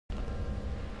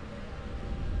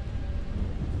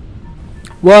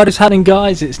What is happening,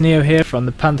 guys? It's Neo here from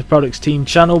the Panther Products Team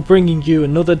channel, bringing you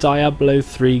another Diablo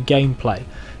 3 gameplay.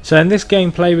 So in this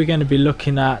gameplay we're going to be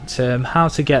looking at how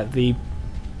to get the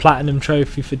Platinum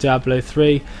Trophy for Diablo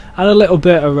 3 and a little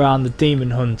bit around the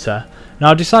Demon Hunter. Now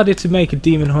I decided to make a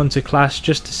Demon Hunter class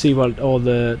just to see what all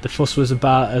the fuss was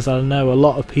about, as I know a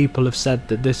lot of people have said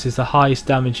that this is the highest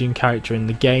damaging character in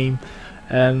the game.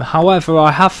 However,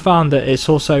 I have found that it's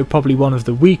also probably one of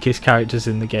the weakest characters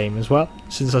in the game as well,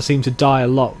 since I seem to die a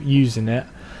lot using it.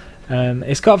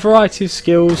 It's got a variety of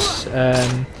skills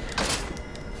that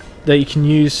you can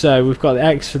use. So we've got the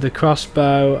X for the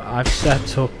crossbow. I've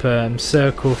set up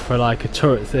circle for like a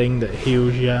turret thing that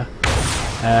heals you.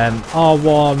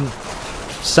 R1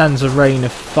 sends a rain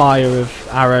of fire of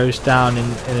arrows down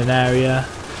in an area.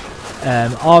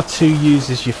 R2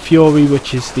 uses your fury,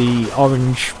 which is the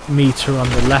orange meter on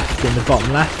the left in the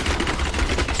bottom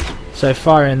left, so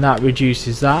firing that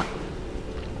reduces that.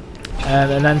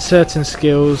 And then certain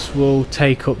skills will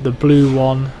take up the blue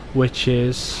one, which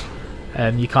is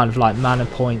you kind of like mana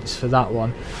points for that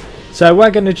one. So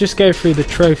we're going to just go through the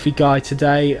trophy guide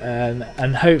today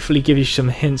and hopefully give you some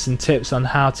hints and tips on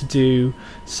how to do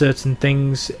certain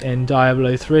things in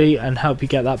Diablo 3 and help you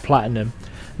get that platinum.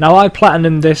 Now I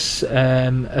platinumed this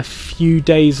a few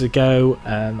days ago.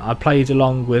 I played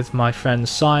along with my friend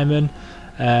Simon,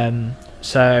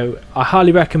 so I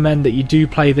highly recommend that you do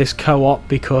play this co-op,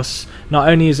 because not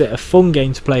only is it a fun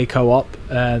game to play co-op,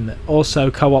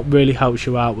 also co-op really helps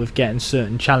you out with getting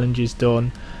certain challenges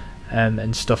done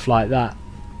and stuff like that.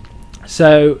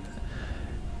 So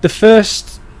the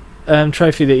first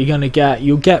trophy that you're going to get,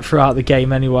 you'll get throughout the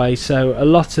game anyway, so a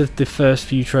lot of the first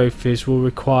few trophies will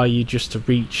require you just to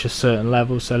reach a certain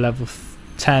level, so level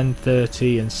 10,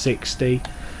 30 and 60.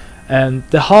 The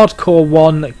hardcore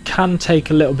one can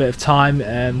take a little bit of time.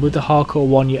 With the hardcore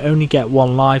one you only get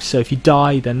one life, so if you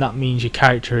die then that means your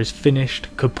character is finished,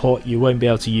 kaput, you won't be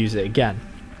able to use it again.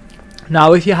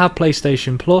 Now if you have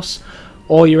PlayStation Plus,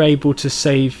 or you're able to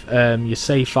save your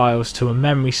save files to a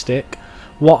memory stick,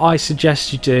 what I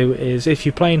suggest you do is, if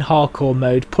you're playing hardcore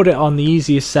mode, put it on the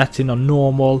easiest setting on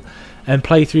normal and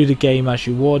play through the game as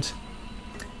you would.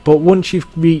 But once you've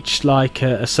reached like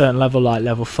a certain level, like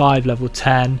level 5, level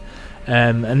 10,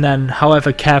 and then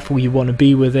however careful you want to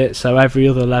be with it, so every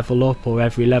other level up or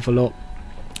every level up,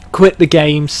 quit the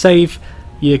game, save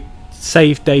your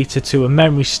save data to a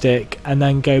memory stick and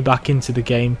then go back into the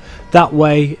game. That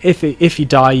way if you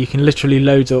die you can literally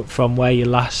load up from where you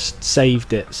last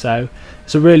saved it. So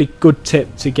it's a really good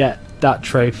tip to get that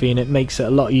trophy, and it makes it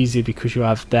a lot easier because you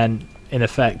have then in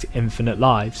effect infinite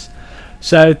lives.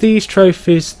 So these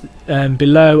trophies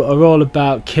below are all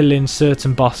about killing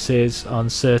certain bosses on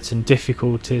certain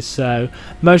difficulties, so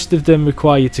most of them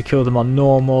require you to kill them on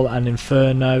normal and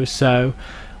inferno. So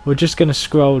we're just going to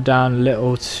scroll down a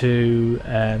little to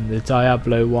the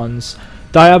Diablo ones.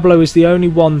 Diablo is the only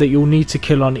one that you'll need to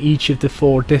kill on each of the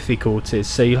 4 difficulties,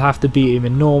 so you'll have to beat him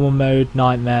in normal mode,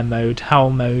 nightmare mode, hell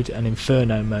mode and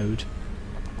inferno mode.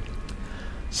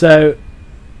 So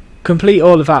complete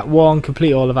all of Act 1,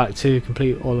 complete all of Act 2,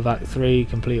 complete all of Act 3,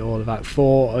 complete all of Act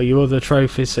 4 or your other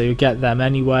trophies, so you'll get them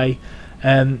anyway.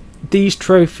 These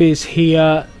trophies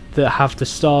here that have the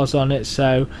stars on it,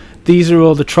 so these are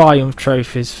all the triumph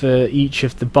trophies for each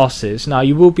of the bosses. Now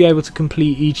you will be able to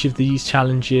complete each of these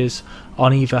challenges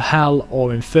on either hell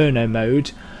or inferno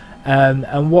mode,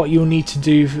 and what you'll need to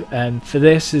do for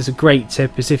this is a great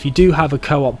tip, is if you do have a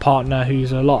co-op partner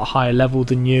who's a lot higher level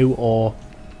than you, or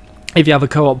if you have a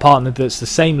co-op partner that's the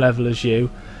same level as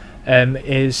you,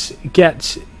 is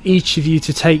get each of you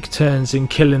to take turns in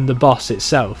killing the boss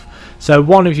itself. So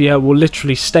one of you will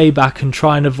literally stay back and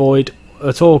try and avoid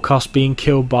at all costs being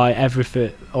killed by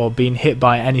everything or being hit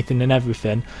by anything and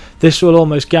everything. This will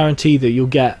almost guarantee that you'll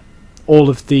get all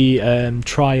of the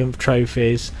triumph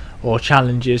trophies or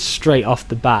challenges straight off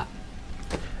the bat.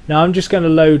 Now I'm just going to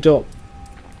load up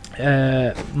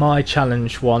my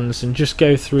challenge ones and just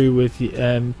go through with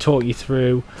talk you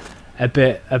through a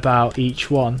bit about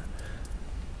each one.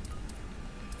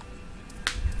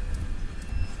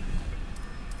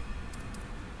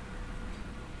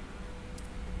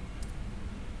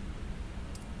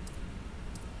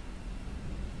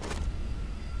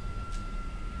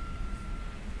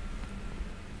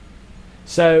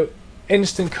 So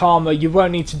instant karma, you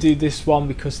won't need to do this one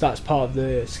because that's part of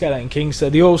the Skeleton King, so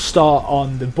they all start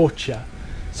on the butcher.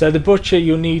 So the butcher,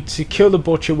 you'll need to kill the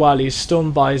butcher while he's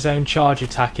stunned by his own charge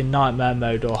attack in nightmare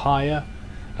mode or higher.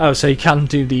 Oh, so you can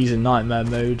do these in nightmare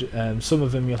mode, some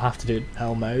of them you'll have to do in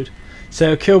hell mode.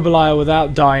 So kill Belial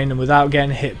without dying and without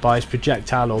getting hit by his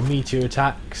projectile or meteor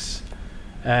attacks.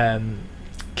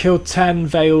 killed 10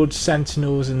 veiled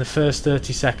sentinels in the first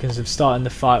 30 seconds of starting the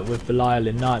fight with Belial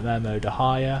in nightmare mode or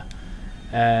higher.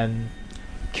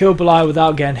 Kill Belial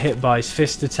without getting hit by his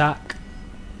fist attack.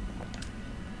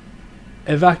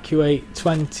 Evacuate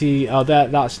 20. Oh,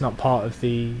 that's not part of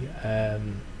the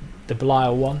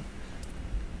Belial one.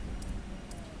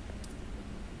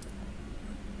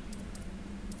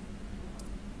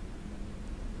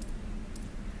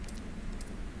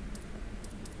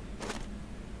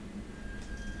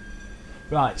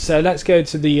 Right, so let's go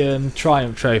to the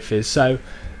Triumph trophies. So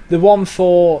the one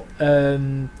for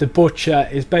the Butcher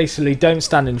is basically don't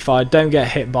stand in fire, don't get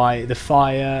hit by the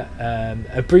fire.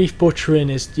 A brief butchering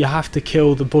is you have to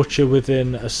kill the Butcher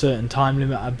within a certain time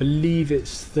limit. I believe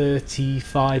it's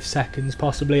 35 seconds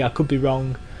possibly, I could be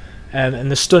wrong. And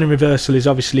the stunning reversal is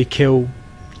obviously kill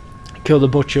the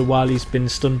Butcher while he's been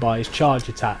stunned by his charge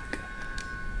attack.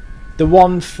 The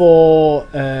one for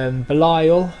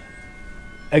Belial,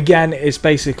 again, it's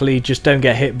basically just don't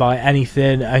get hit by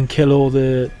anything and kill all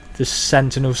the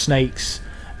sentinel snakes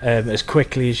as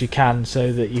quickly as you can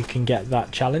so that you can get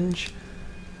that challenge.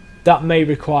 That may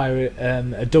require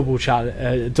a double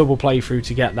playthrough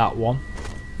to get that one.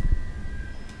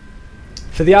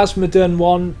 For the Asmodun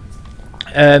one,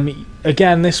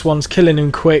 again, this one's killing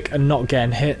him quick and not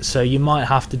getting hit, so you might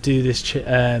have to do this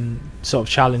sort of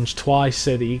challenge twice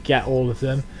so that you get all of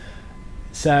them.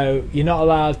 So you're not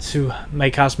allowed to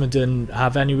make Asmodun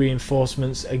have any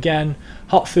reinforcements. Again,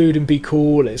 hot food and be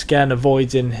cool. It's again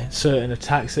avoiding certain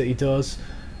attacks that he does.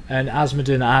 And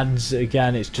Asmodun adds,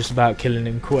 again, it's just about killing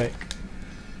him quick.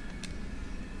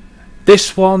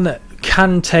 This one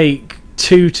can take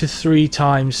 2 to 3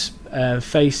 times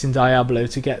facing Diablo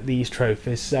to get these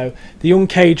trophies. So the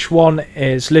uncaged one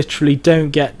is literally don't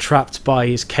get trapped by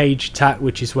his cage attack,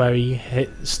 which is where he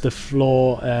hits the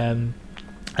floor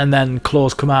and then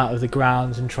claws come out of the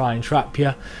ground and try and trap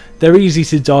you. They're easy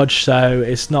to dodge, so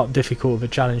it's not difficult of a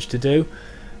challenge to do.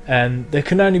 There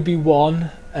can only be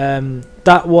one.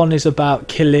 That one is about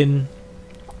killing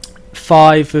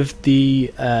 5 of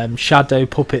the shadow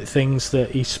puppet things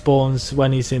that he spawns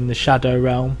when he's in the shadow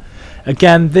realm.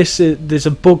 Again, there's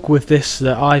a bug with this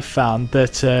that I found,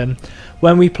 that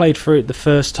when we played through it the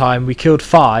first time we killed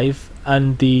 5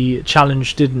 and the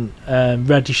challenge didn't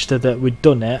register that we'd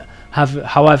done it.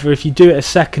 However, if you do it a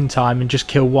second time and just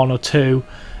kill 1 or 2,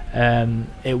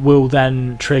 it will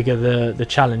then trigger the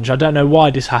challenge. I don't know why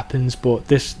this happens, but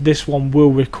this one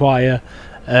will require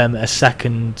a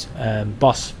second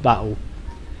boss battle.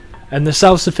 And the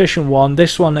self-sufficient one,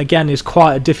 this one again is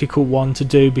quite a difficult one to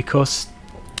do because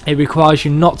it requires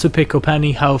you not to pick up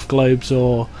any health globes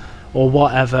or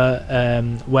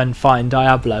whatever when fighting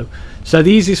Diablo. So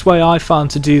the easiest way I found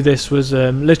to do this was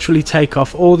literally take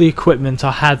off all the equipment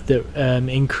I had that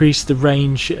increased the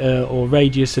range or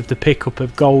radius of the pickup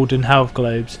of gold and health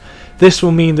globes. This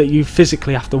will mean that you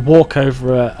physically have to walk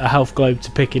over a health globe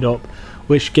to pick it up,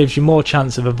 which gives you more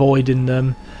chance of avoiding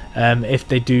them if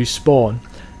they do spawn.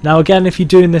 Now again, if you're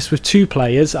doing this with 2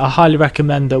 players, I highly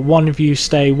recommend that one of you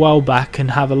stay well back and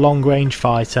have a long range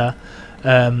fighter,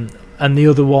 and the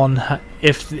other one,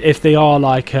 if they are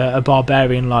like a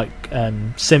barbarian like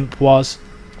Simp was,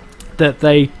 that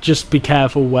they just be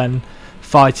careful when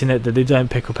fighting it that they don't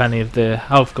pick up any of the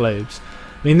health globes.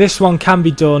 I mean, this one can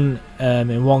be done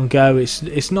in one go.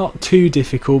 It's not too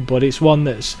difficult, but it's one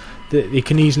that you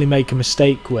can easily make a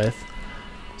mistake with.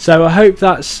 So I hope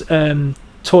that's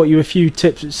taught you a few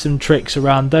tips and tricks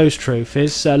around those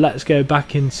trophies. So let's go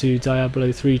back into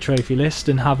Diablo 3 trophy list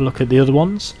and have a look at the other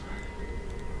ones.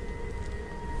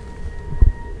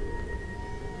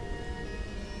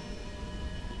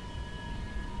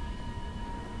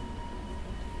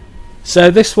 So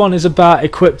this one is about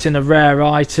equipping a rare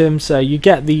item. So you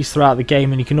get these throughout the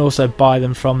game, and you can also buy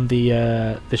them from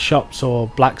the shops or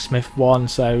blacksmith one.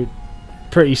 So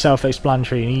pretty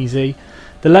self-explanatory and easy.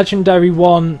 The legendary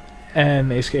one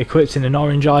is equipped in an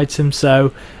orange item.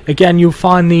 So again, you'll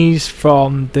find these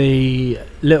from the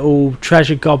little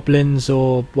treasure goblins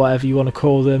or whatever you want to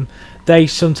call them. They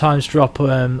sometimes drop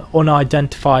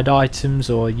unidentified items,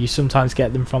 or you sometimes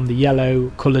get them from the yellow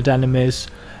coloured enemies.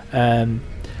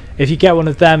 If you get one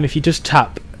of them, if you just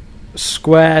tap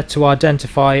square to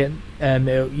identify it,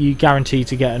 you guarantee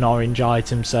to get an orange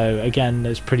item. So again,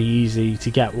 it's pretty easy to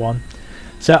get one.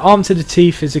 So Arm to the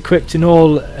Teeth is equipped in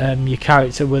all your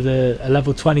character with a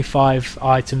level 25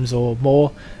 items or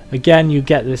more. Again, you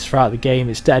get this throughout the game.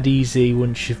 It's dead easy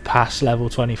once you've passed level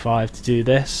 25 to do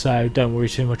this, so don't worry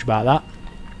too much about that.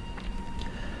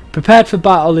 Prepared for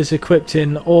Battle is equipped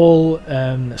in all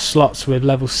slots with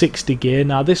level 60 gear.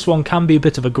 Now this one can be a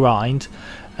bit of a grind.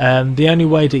 The only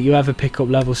way that you ever pick up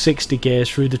level 60 gear is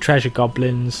through the treasure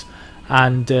goblins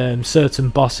and certain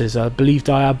bosses. I believe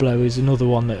Diablo is another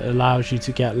one that allows you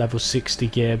to get level 60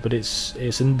 gear, but it's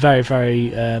a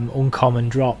very uncommon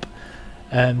drop.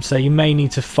 So you may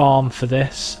need to farm for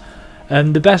this.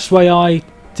 The best way I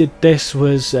did this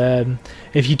was,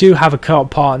 if you do have a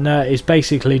co-op partner, is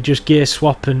basically just gear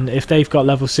swap, and if they've got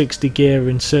level 60 gear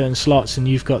in certain slots and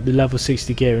you've got the level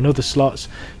 60 gear in other slots,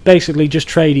 basically just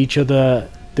trade each other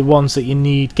the ones that you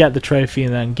need, get the trophy,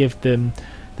 and then give them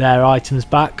their items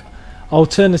back.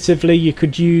 Alternatively, you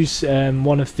could use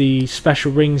one of the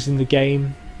special rings in the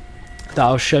game that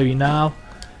I'll show you now.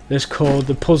 That's called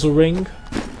the puzzle ring.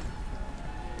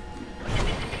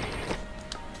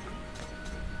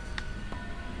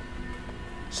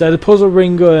 So the puzzle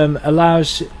ring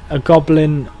allows a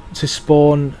goblin to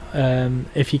spawn.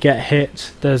 If you get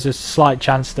hit, there's a slight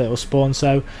chance that it will spawn.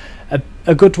 So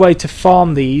a good way to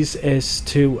farm these is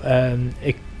to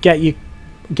get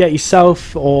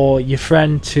yourself or your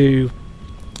friend to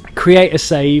create a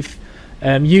save.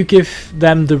 You give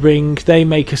them the ring, they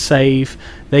make a save,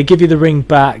 they give you the ring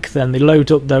back, then they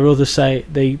load up their other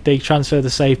save, they transfer the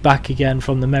save back again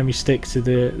from the memory stick to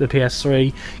the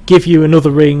PS3, give you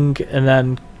another ring, and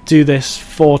then do this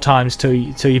 4 times till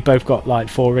you both got like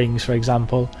 4 rings, for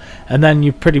example, and then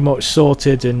you're pretty much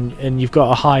sorted, and you've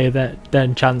got a higher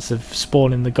then chance of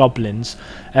spawning the goblins.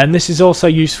 And this is also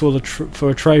useful for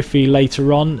a trophy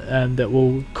later on that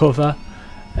we'll cover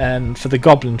for the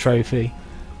goblin trophy.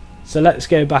 So let's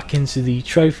go back into the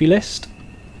trophy list.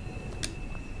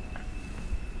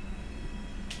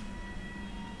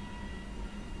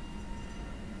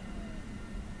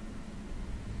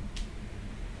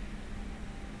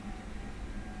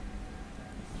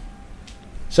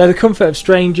 So the comfort of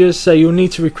strangers, so you'll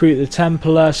need to recruit the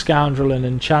Templar, Scoundrel and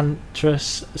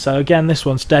Enchantress. So again, this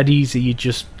one's dead easy. You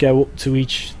just go up to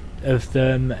each of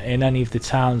them in any of the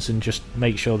towns and just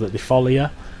make sure that they follow you.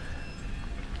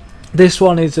 This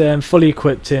one is fully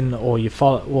equipped in, or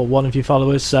one of your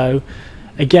followers. So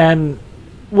again,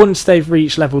 once they've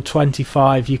reached level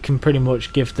 25, you can pretty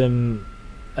much give them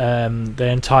the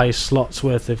entire slot's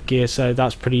worth of gear. So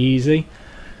that's pretty easy.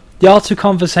 The art of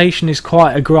conversation is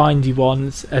quite a grindy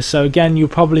one, so again you'll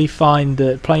probably find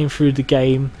that playing through the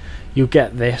game you'll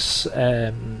get this,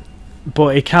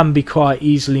 but it can be quite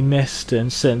easily missed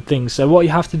and certain things. So what you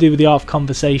have to do with the art of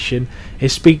conversation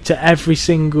is speak to every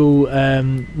single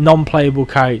non-playable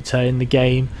character in the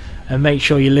game and make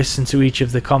sure you listen to each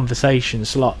of the conversation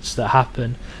slots that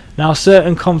happen. Now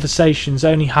certain conversations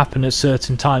only happen at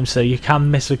certain times, so you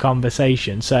can miss a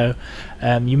conversation, so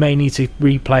you may need to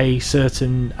replay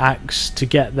certain acts to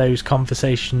get those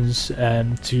conversations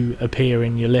to appear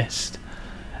in your list.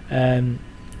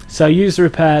 So use the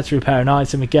repair to repair an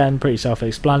item. Again, pretty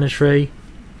self-explanatory.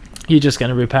 You're just going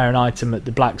to repair an item at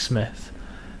the blacksmith.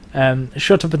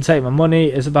 Shut up and take my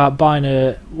money is about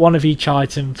buying one of each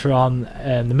item from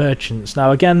the merchants.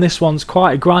 Now again, this one's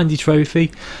quite a grindy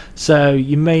trophy, so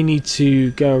you may need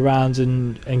to go around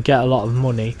and get a lot of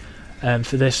money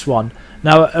for this one.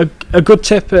 Now a good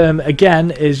tip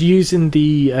again is using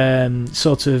the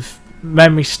sort of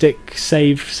memory stick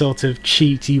save sort of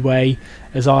cheaty way,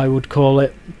 as I would call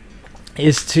it,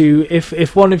 is to,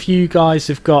 if one of you guys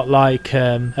have got like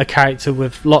a character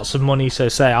with lots of money, so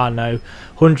say, I don't know,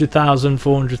 100,000,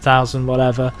 400,000,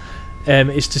 whatever,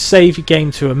 is to save your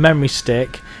game to a memory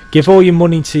stick, give all your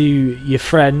money to your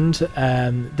friend,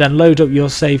 then load up your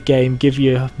save game, give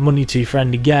your money to your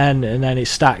friend again, and then it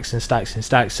stacks and stacks and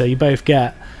stacks, so you both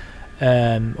get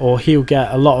or he'll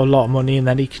get a lot of money, and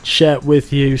then he can share it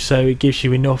with you, so it gives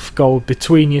you enough gold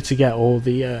between you to get all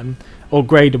the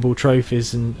upgradable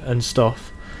trophies and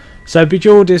stuff. So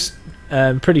Bejeweled is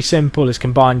pretty simple. It's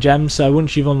combined gems, so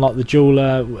once you've unlocked the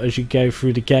jeweler as you go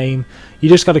through the game, you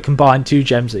just got to combine 2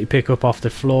 gems that you pick up off the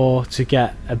floor to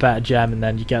get a better gem, and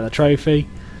then you get the trophy.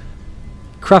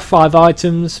 Craft 5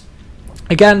 items.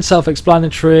 Again,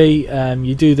 self-explanatory.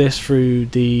 You do this through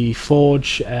the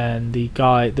forge and the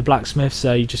blacksmith,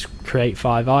 so you just create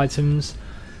 5 items.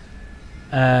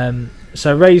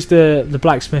 So raise the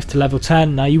blacksmith to level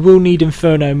 10. Now you will need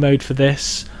Inferno mode for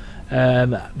this,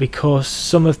 because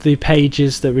some of the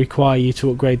pages that require you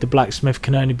to upgrade the blacksmith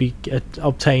can only be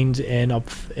obtained in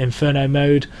Inferno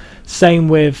mode. Same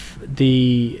with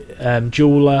the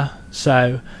jeweler,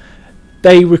 so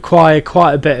they require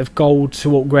quite a bit of gold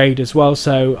to upgrade as well,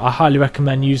 so I highly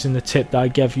recommend using the tip that I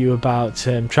gave you about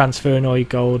transferring all your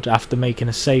gold after making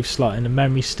a save slot in a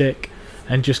memory stick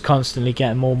and just constantly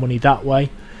getting more money that way.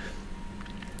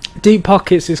 Deep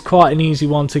Pockets is quite an easy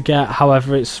one to get,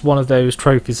 however it's one of those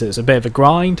trophies that's a bit of a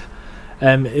grind.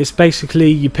 It's basically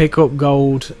you pick up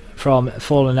gold from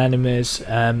fallen enemies.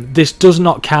 This does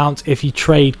not count if you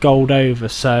trade gold over.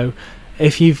 So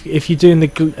if you're doing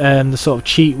the sort of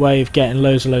cheat way of getting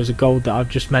loads of gold that I've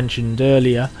just mentioned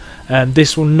earlier,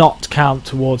 this will not count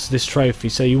towards this trophy.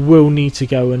 So you will need to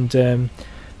go and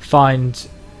find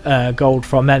gold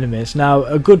from enemies. Now,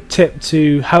 a good tip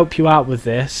to help you out with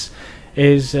this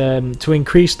is to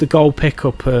increase the gold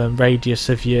pickup radius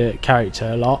of your character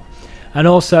a lot, and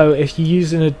also if you're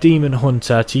using a demon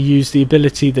hunter, to use the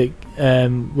ability that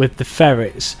with the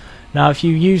ferrets. Now, if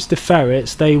you use the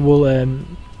ferrets, they will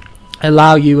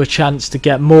allow you a chance to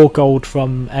get more gold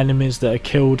from enemies that are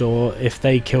killed, or if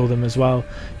they kill them as well,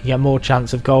 you get more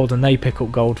chance of gold and they pick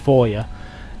up gold for you.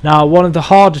 Now, one of the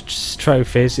hardest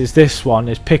trophies is this one,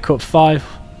 is pick up 5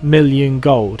 million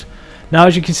gold. Now,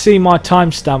 as you can see, my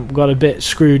timestamp got a bit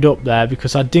screwed up there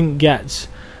because I didn't get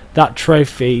that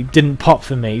trophy, didn't pop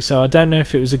for me, so I don't know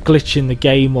if it was a glitch in the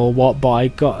game or what,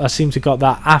 but I seem to got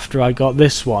that after I got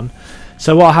this one.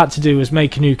 So what I had to do was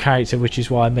make a new character, which is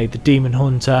why I made the Demon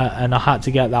Hunter, and I had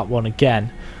to get that one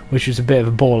again, which was a bit of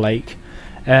a ball ache.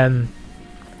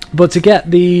 But to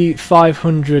get the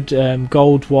 500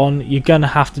 gold one, you're going to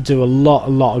have to do a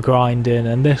lot of grinding,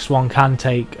 and this one can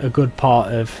take a good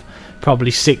part of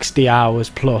probably 60 hours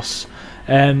plus.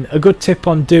 A good tip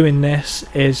on doing this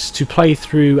is to play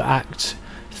through Act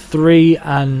 3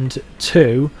 and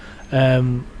 2,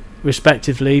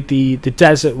 respectively. The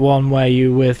desert one, where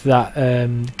you with that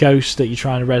ghost that you're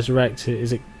trying to resurrect,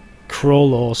 is it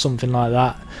Krull or something like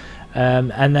that,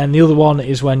 and then the other one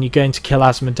is when you're going to kill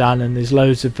Asmodan and there's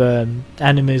loads of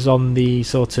enemies on the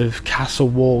sort of castle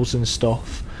walls and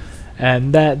stuff,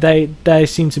 and they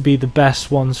seem to be the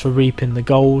best ones for reaping the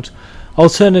gold.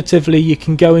 Alternatively, you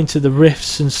can go into the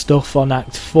rifts and stuff on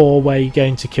Act 4 where you're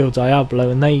going to kill Diablo,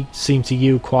 and they seem to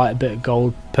yield quite a bit of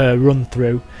gold per run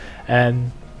through.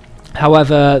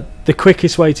 However, the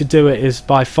quickest way to do it is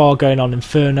by far going on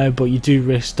Inferno, but you do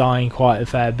risk dying quite a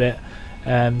fair bit.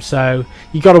 So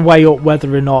you got to weigh up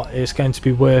whether or not it's going to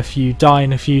be worth you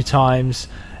dying a few times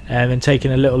and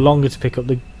taking a little longer to pick up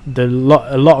a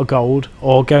lot of gold,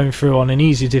 or going through on an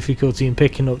easy difficulty and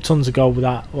picking up tons of gold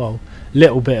without, well,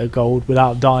 little bit of gold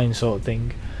without dying, sort of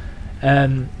thing.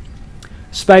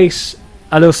 Space,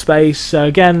 I love space. So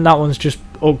again, that one's just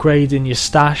upgrading your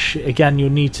stash. Again, you'll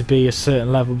need to be a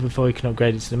certain level before you can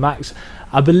upgrade it to the max.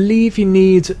 I believe you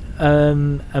need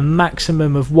a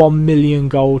maximum of 1 million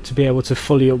gold to be able to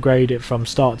fully upgrade it from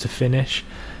start to finish.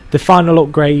 The final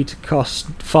upgrade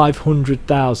costs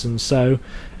 500,000. So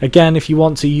again, if you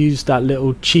want to use that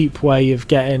little cheap way of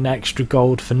getting extra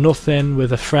gold for nothing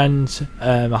with a friend,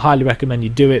 I highly recommend you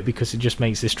do it, because it just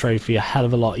makes this trophy a hell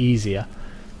of a lot easier.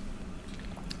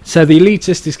 So the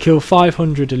elitist is kill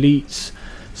 500 elites,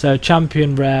 so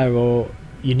champion, rare or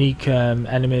unique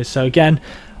enemies. So again,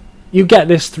 you get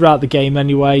this throughout the game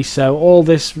anyway, so all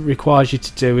this requires you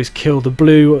to do is kill the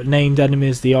blue named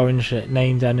enemies, the orange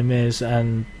named enemies,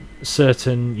 and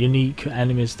certain unique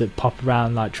enemies that pop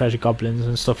around like treasure goblins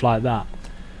and stuff like that.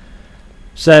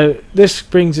 So this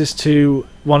brings us to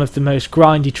one of the most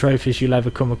grindy trophies you'll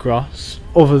ever come across,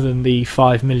 other than the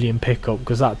 5 million pickup,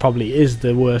 because that probably is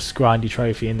the worst grindy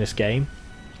trophy in this game.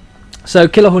 So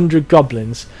kill 100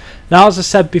 goblins. Now, as I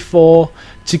said before,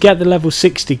 to get the level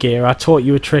 60 gear, I taught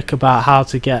you a trick about how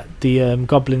to get the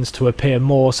goblins to appear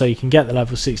more so you can get the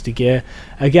level 60 gear.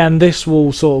 Again, this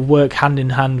will sort of work hand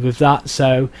in hand with that,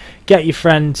 so get your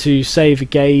friend to save a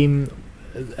game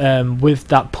with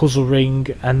that puzzle ring,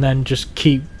 and then just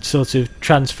keep sort of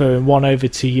transferring one over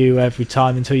to you every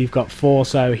time until you've got 4,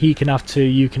 so he can have 2,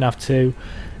 you can have 2,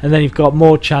 and then you've got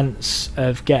more chance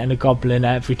of getting a goblin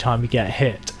every time you get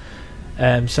hit.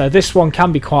 So this one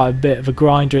can be quite a bit of a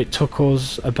grinder. It took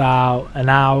us about an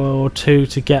hour or 2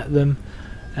 to get them,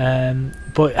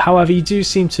 but however, you do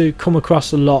seem to come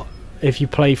across a lot if you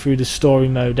play through the story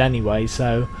mode anyway,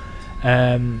 so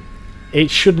it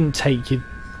shouldn't take you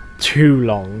too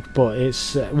long, but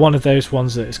it's one of those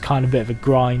ones that is kind of a bit of a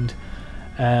grind.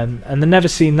 And the never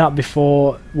seen that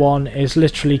before one is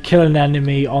literally kill an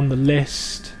enemy on the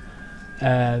list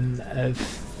of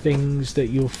things that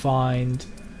you'll find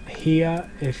here.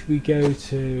 If we go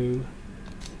to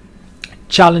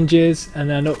challenges and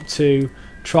then up to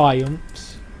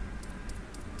triumphs,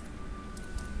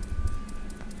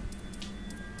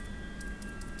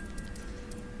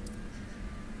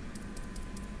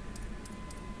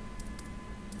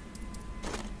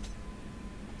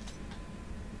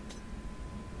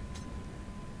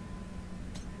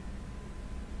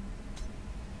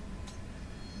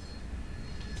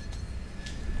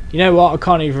 you know what, I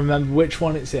can't even remember which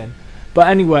one it's in. But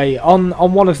anyway, on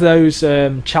one of those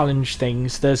challenge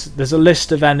things, there's a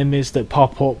list of enemies that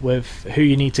pop up with who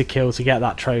you need to kill to get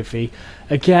that trophy.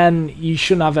 Again, you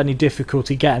shouldn't have any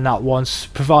difficulty getting that once,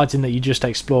 providing that you just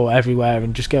explore everywhere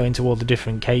and just go into all the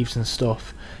different caves and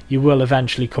stuff. You will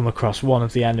eventually come across one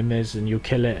of the enemies and you'll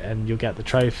kill it and you'll get the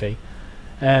trophy.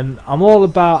 I'm all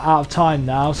about out of time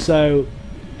now, so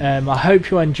I hope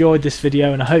you enjoyed this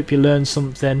video and I hope you learned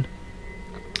something.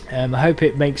 I hope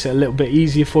it makes it a little bit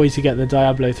easier for you to get the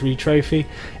Diablo 3 trophy.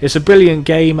 It's a brilliant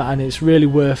game and it's really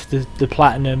worth the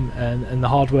platinum and the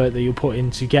hard work that you'll put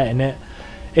into getting it.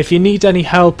 If you need any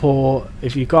help or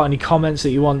if you've got any comments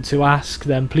that you want to ask,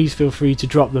 then please feel free to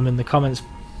drop them in the comments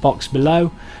box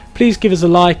below. Please give us a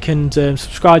like and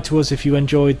subscribe to us if you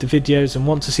enjoyed the videos and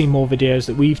want to see more videos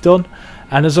that we've done.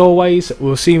 And as always,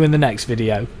 we'll see you in the next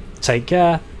video. Take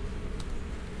care.